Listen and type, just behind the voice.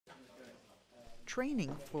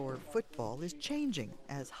Training for football is changing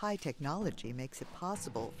as high technology makes it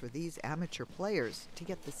possible for these amateur players to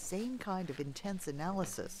get the same kind of intense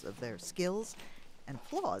analysis of their skills and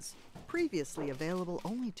flaws previously available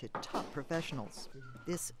only to top professionals.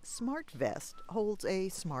 This smart vest holds a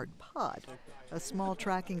smart pod, a small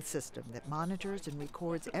tracking system that monitors and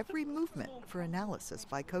records every movement for analysis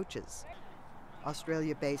by coaches.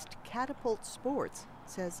 Australia-based Catapult Sports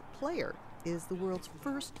says Player is the world's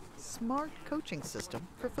first smart coaching system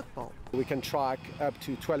for football. We can track up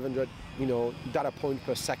to 1,200, data points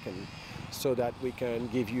per second, so that we can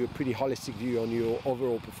give you a pretty holistic view on your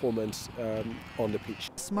overall performance on the pitch.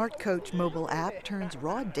 Smart Coach mobile app turns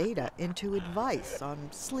raw data into advice on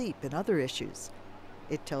sleep and other issues.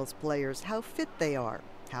 It tells players how fit they are,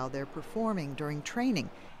 how they're performing during training,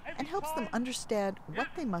 and helps them understand what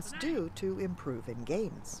they must do to improve in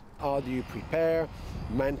games. How do you prepare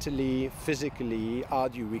mentally, physically? How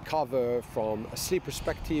do you recover from a sleep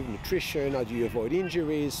perspective, nutrition? How do you avoid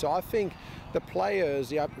injuries? So I think the players,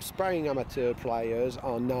 the aspiring amateur players,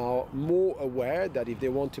 are now more aware that if they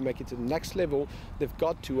want to make it to the next level, they've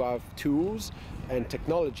got to have tools and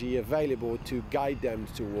technology available to guide them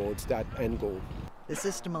towards that end goal. The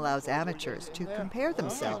system allows amateurs to compare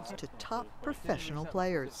themselves to top professional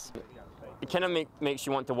players. It kind of makes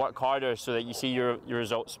you want to work harder so that you see your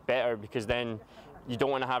results better, because then you don't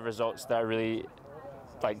want to have results that are really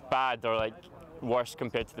bad or worse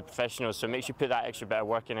compared to the professionals, so it makes you put that extra bit of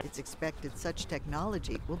work in it. It's expected such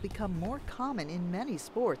technology will become more common in many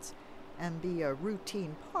sports and be a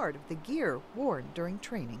routine part of the gear worn during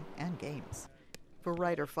training and games. For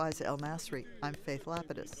writer Faiza Elmasry, I'm Faiza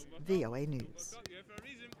Lapidus, VOA News.